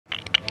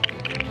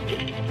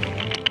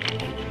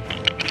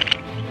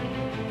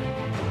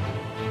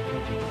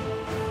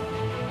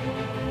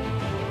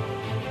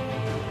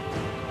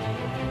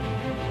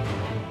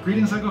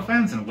Greetings LEGO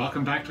fans and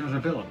welcome back to another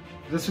build.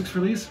 For this week's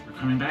release, we're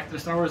coming back to the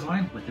Star Wars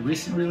line with the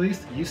recently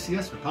released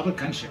UCS Republic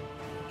Gunship.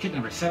 Kit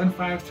number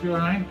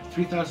 75309 with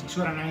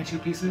 3,292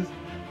 pieces,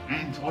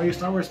 and to all you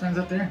Star Wars fans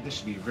out there, this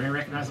should be a very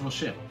recognizable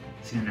ship,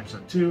 seen in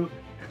Episode 2,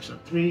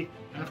 Episode 3,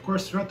 and of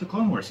course throughout the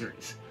Clone Wars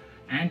series.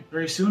 And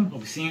very soon we'll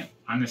be seeing it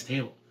on this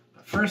table.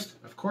 But first,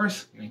 of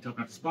course, we need to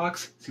open up this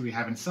box, see what we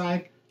have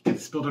inside, get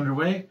this build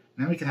underway, and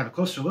then we can have a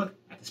closer look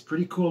at this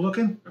pretty cool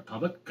looking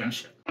Republic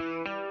Gunship.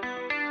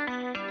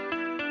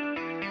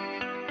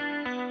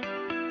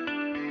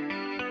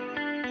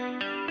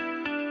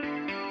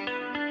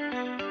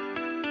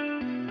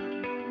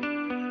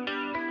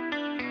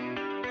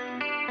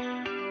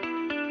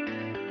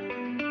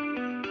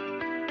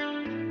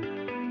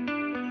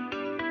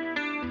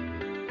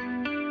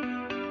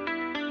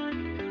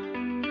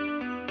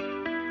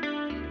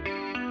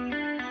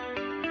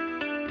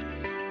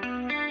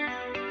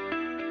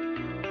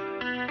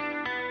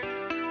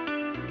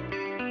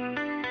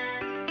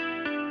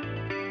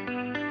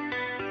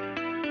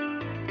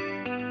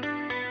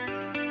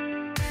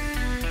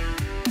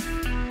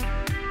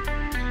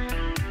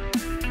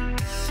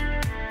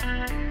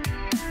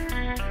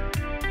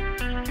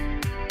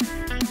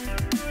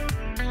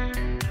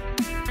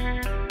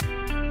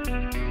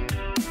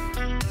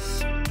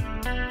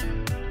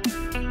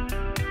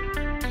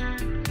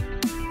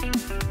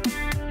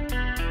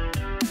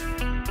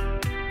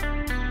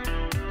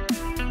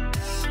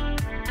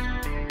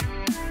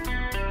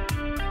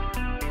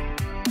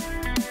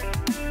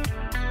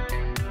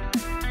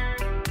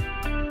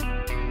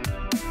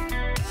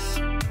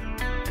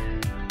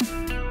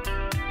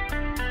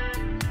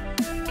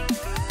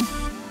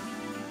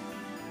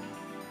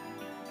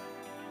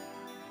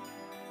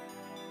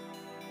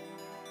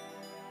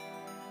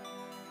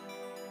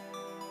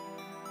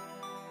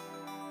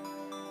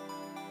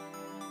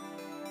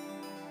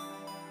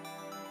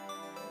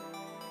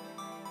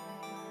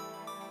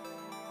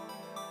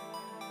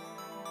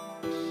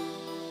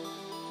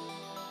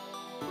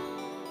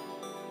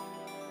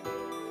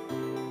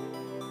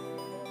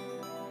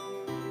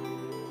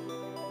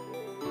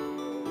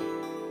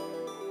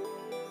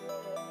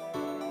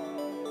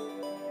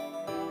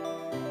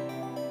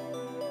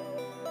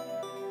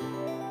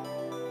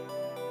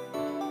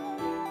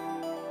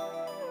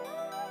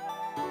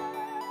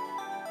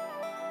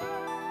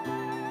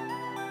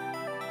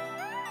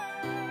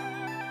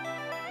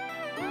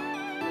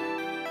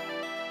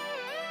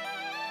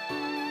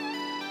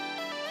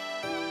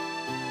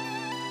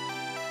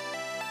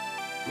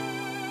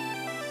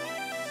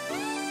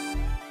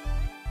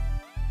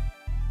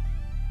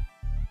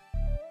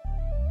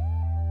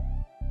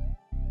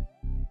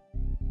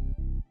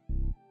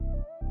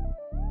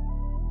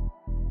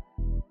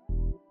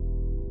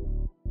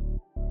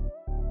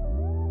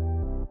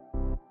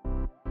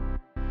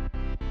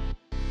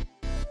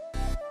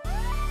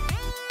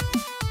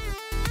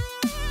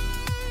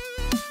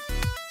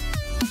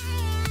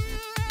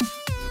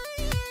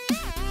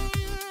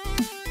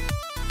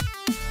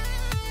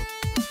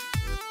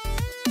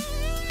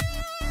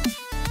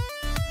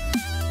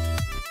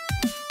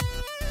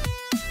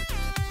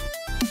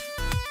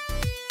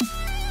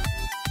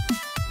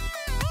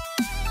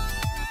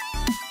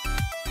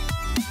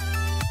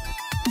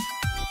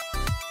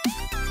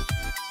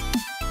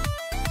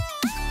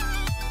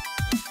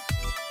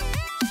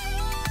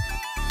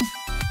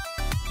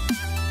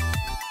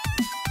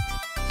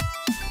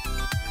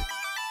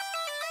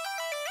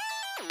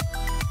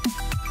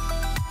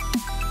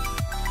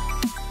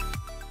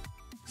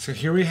 So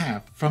here we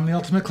have, from the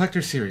Ultimate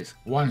Collector series,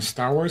 one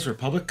Star Wars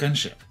Republic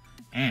Gunship.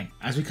 And,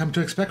 as we come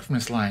to expect from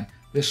this line,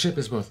 this ship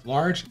is both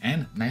large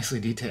and nicely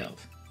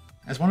detailed.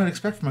 As one would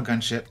expect from a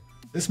gunship,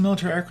 this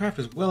military aircraft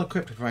is well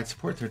equipped to provide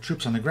support to their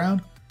troops on the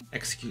ground,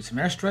 execute some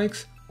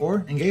airstrikes,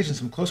 or engage in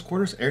some close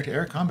quarters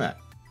air-to-air combat.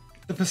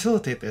 To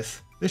facilitate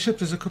this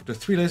ship is equipped with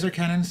 3 laser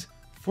cannons,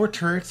 4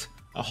 turrets,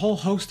 a whole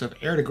host of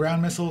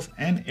air-to-ground missiles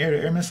and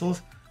air-to-air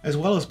missiles, as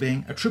well as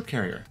being a troop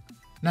carrier.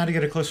 Now to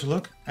get a closer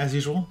look, as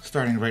usual,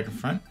 starting right in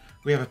front,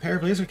 we have a pair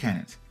of laser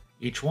cannons,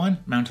 each one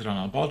mounted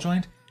on a ball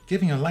joint,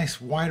 giving a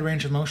nice wide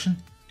range of motion,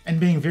 and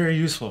being very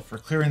useful for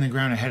clearing the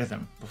ground ahead of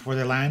them before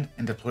they land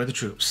and deploy the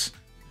troops.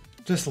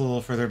 Just a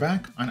little further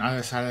back, on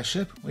either side of the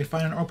ship, we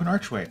find an open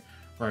archway,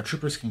 where our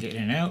troopers can get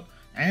in and out,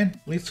 and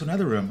leads to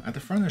another room at the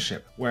front of the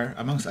ship, where,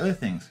 amongst other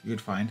things, you'd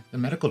find the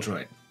medical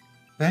droid.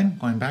 Then,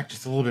 going back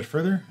just a little bit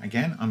further,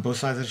 again on both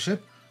sides of the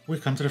ship, we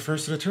come to the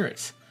first of the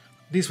turrets.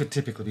 These would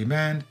typically be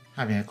manned,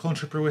 having a clone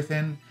trooper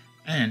within,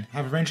 and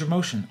have a range of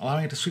motion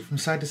allowing it to sweep from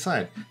side to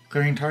side,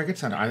 clearing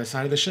targets on either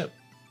side of the ship.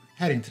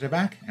 Heading to the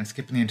back and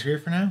skipping the interior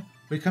for now,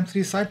 we come to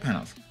these side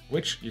panels,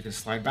 which you can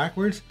slide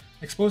backwards,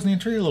 exposing the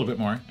interior a little bit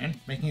more and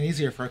making it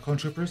easier for our clone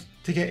troopers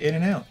to get in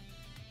and out.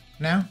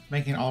 Now,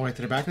 making it all the way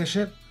to the back of the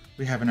ship,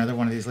 we have another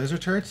one of these laser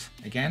turrets,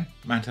 again,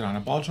 mounted on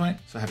a ball joint,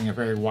 so having a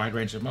very wide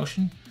range of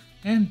motion.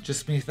 And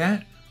just beneath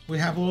that, we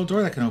have a little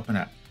door that can open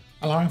up,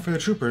 allowing for the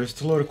troopers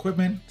to load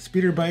equipment,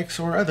 speeder bikes,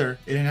 or other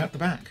in and out the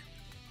back.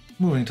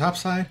 Moving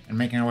topside and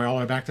making our way all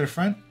the way back to the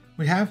front,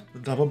 we have the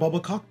double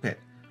bubble cockpit,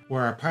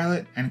 where our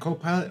pilot and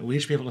co-pilot will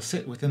each be able to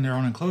sit within their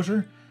own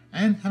enclosure,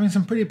 and having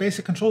some pretty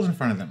basic controls in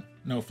front of them.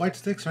 No flight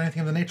sticks or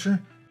anything of the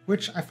nature,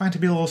 which I find to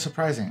be a little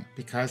surprising,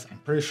 because I'm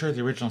pretty sure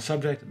the original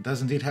subject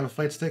does indeed have a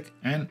flight stick,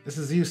 and this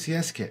is the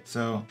UCS kit,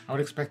 so I would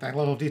expect that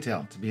level of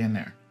detail to be in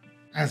there.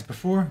 As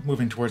before,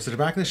 moving towards the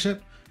back of the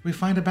ship, we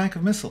find a bank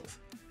of missiles,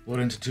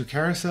 loaded into 2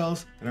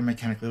 carousels that are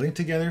mechanically linked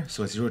together,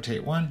 so as you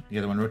rotate one, the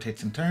other one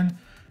rotates in turn.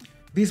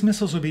 These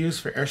missiles will be used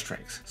for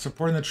airstrikes,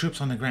 supporting the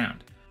troops on the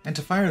ground, and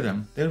to fire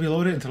them, they will be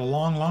loaded into the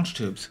long launch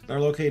tubes that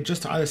are located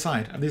just to either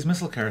side of these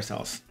missile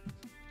carousels.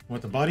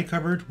 With the body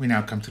covered, we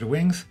now come to the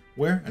wings,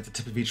 where at the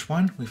tip of each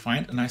one we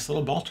find a nice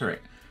little ball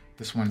turret.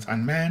 This one's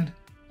unmanned,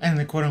 and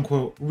the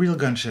quote-unquote real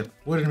gunship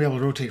wouldn't be able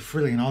to rotate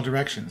freely in all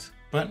directions,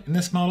 but in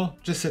this model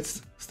just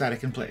sits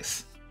static in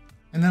place.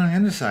 And then on the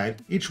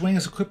underside, each wing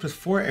is equipped with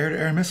 4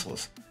 air-to-air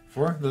missiles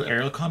for the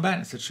aerial combat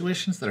and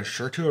situations that are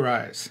sure to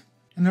arise.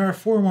 And there are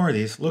 4 more of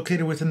these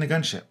located within the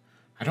gunship.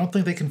 I don't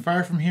think they can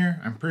fire from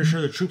here. I'm pretty sure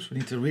the troops would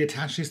need to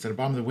reattach these to the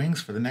bottom of the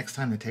wings for the next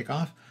time they take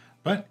off,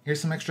 but here's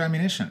some extra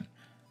ammunition.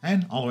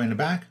 And all the way in the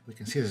back, we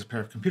can see there's a pair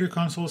of computer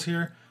consoles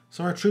here,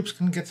 so our troops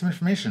can get some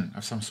information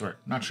of some sort.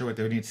 Not sure what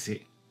they would need to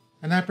see.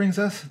 And that brings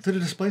us to the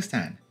display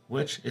stand,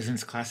 which is in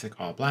its classic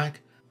all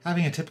black,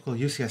 having a typical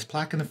UCS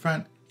plaque in the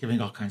front,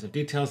 giving all kinds of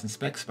details and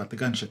specs about the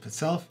gunship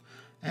itself,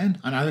 and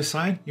on either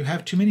side, you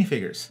have 2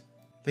 minifigures.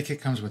 The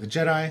kit comes with a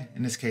Jedi,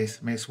 in this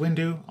case Mace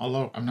Windu,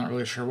 although I'm not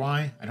really sure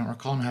why. I don't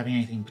recall him having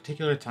anything in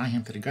particular tying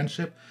him to the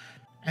gunship.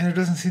 And there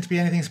doesn't seem to be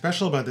anything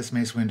special about this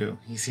Mace Windu.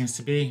 He seems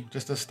to be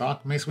just a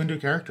stock Mace Windu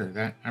character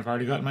that I've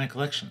already got in my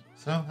collection.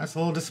 So that's a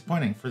little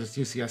disappointing for this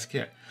UCS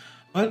kit.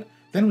 But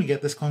then we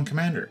get this Clone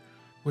Commander,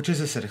 which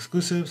is a set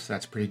exclusive, so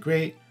that's pretty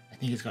great. I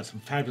think he's got some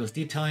fabulous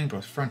detailing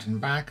both front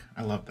and back.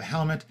 I love the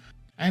helmet.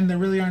 And there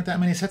really aren't that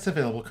many sets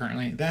available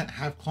currently that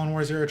have Clone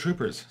Wars era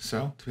troopers,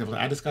 so to be able to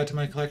add this guy to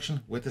my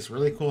collection with this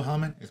really cool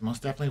helmet is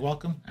most definitely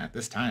welcome at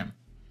this time.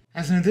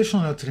 As an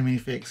additional note to the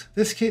minifigs,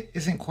 this kit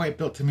isn't quite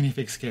built to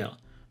minifig scale.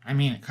 I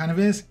mean, it kind of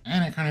is,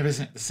 and it kind of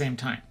isn't at the same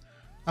time.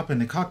 Up in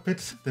the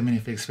cockpits, the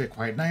minifigs fit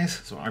quite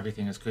nice, so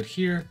everything is good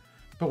here.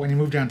 But when you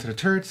move down to the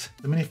turrets,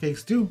 the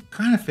minifigs do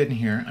kind of fit in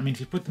here. I mean, if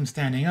you put them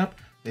standing up,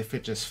 they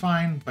fit just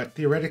fine, but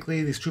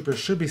theoretically, these troopers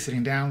should be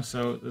sitting down,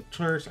 so the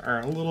turrets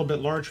are a little bit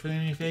large for the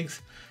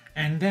minifigs.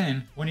 And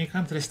then, when you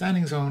come to the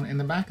standing zone in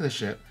the back of the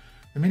ship,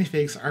 the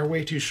minifigs are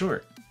way too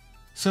short.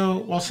 So,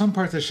 while some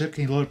parts of the ship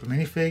can load up with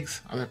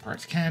minifigs, other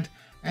parts can't,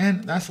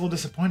 and that's a little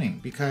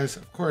disappointing because,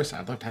 of course,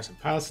 I'd love to have some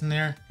pilots in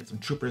there, get some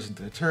troopers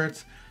into the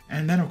turrets,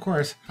 and then, of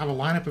course, have a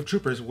lineup of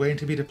troopers waiting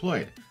to be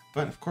deployed.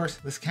 But, of course,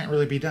 this can't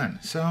really be done,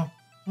 so,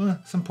 well,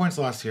 some points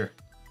lost here.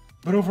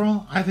 But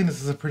overall, I think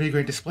this is a pretty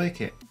great display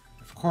kit.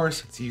 Of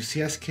course, it's a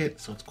UCS kit,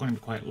 so it's going to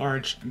be quite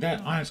large, and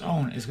that on its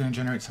own is going to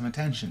generate some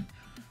attention.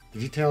 The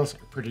details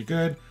are pretty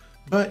good,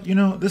 but, you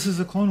know, this is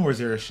a Clone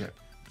Wars era ship.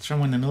 It's from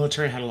when the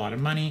military had a lot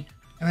of money,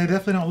 and they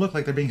definitely don't look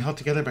like they're being held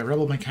together by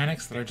rebel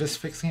mechanics that are just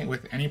fixing it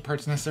with any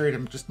parts necessary to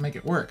just make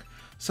it work.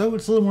 So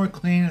it's a little more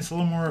clean, it's a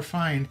little more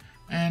refined,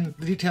 and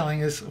the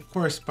detailing is, of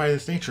course, by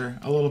its nature,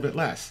 a little bit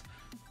less.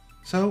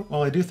 So,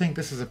 while I do think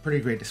this is a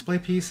pretty great display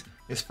piece,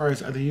 as far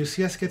as other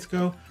UCS kits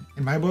go,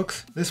 in my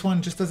books, this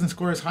one just doesn't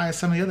score as high as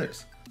some of the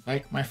others.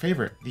 Like my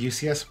favorite, the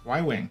UCS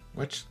Y-Wing,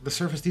 which the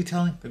surface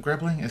detailing, the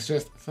greppling, is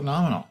just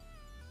phenomenal.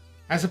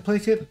 As a play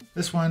kit,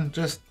 this one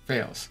just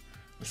fails.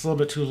 It's a little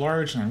bit too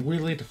large and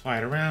unwieldy to fly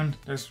it around.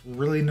 There's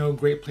really no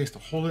great place to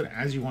hold it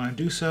as you want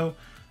to do so.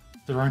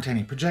 There aren't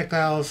any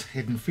projectiles,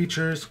 hidden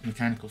features,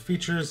 mechanical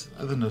features,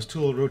 other than those 2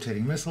 little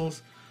rotating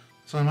missiles.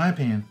 So in my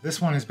opinion,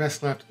 this one is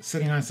best left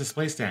sitting on its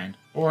display stand,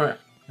 or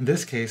in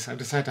this case, I've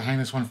decided to hang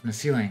this one from the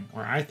ceiling,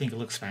 where I think it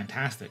looks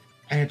fantastic.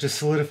 And it just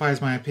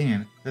solidifies my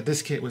opinion that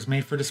this kit was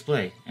made for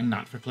display and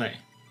not for play.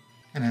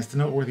 And as to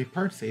noteworthy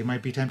parts that you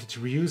might be tempted to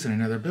reuse in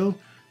another build,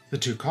 the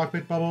 2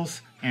 cockpit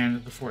bubbles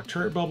and the 4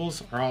 turret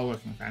bubbles are all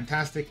looking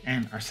fantastic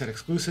and are set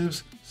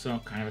exclusives, so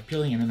kind of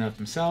appealing in and of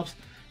themselves.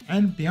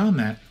 And beyond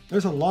that,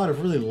 there's a lot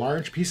of really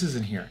large pieces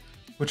in here,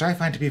 which I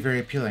find to be very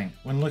appealing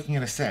when looking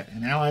at a set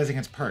and analyzing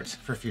its parts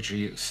for future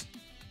use.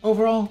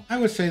 Overall, I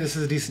would say this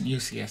is a decent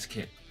UCS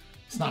kit.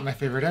 It's not my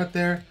favorite out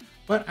there,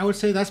 but I would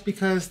say that's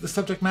because the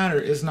subject matter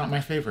is not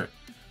my favorite.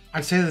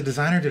 I'd say the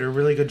designer did a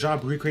really good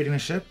job recreating the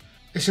ship.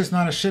 It's just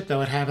not a ship that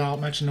would have all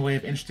much in the way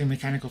of interesting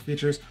mechanical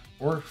features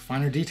or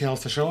finer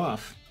details to show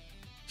off.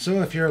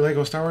 So if you're a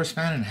LEGO Star Wars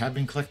fan and have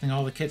been collecting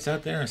all the kits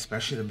out there,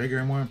 especially the bigger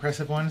and more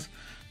impressive ones,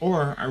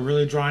 or are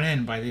really drawn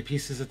in by the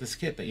pieces of this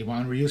kit that you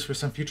want to reuse for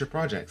some future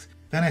projects,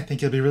 then I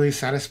think you'll be really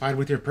satisfied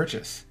with your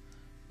purchase.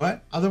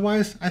 But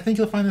otherwise, I think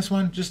you'll find this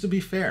one just to be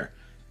fair.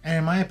 And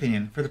in my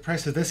opinion, for the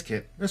price of this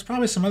kit, there's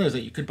probably some others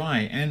that you could buy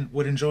and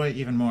would enjoy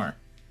even more.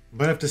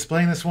 But if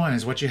displaying this one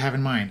is what you have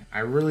in mind, I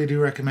really do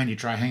recommend you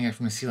try hanging it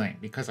from the ceiling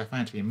because I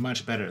find it to be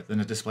much better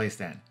than a display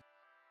stand.